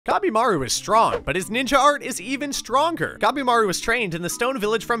Gabimaru is strong, but his ninja art is even stronger. Gabimaru was trained in the Stone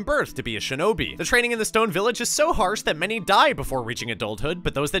Village from birth to be a shinobi. The training in the Stone Village is so harsh that many die before reaching adulthood,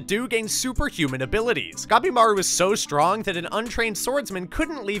 but those that do gain superhuman abilities. Gabimaru is so strong that an untrained swordsman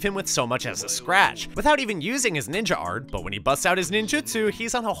couldn't leave him with so much as a scratch, without even using his ninja art, but when he busts out his ninjutsu,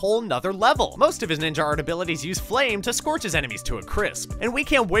 he's on a whole nother level. Most of his ninja art abilities use flame to scorch his enemies to a crisp, and we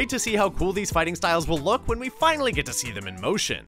can't wait to see how cool these fighting styles will look when we finally get to see them in motion.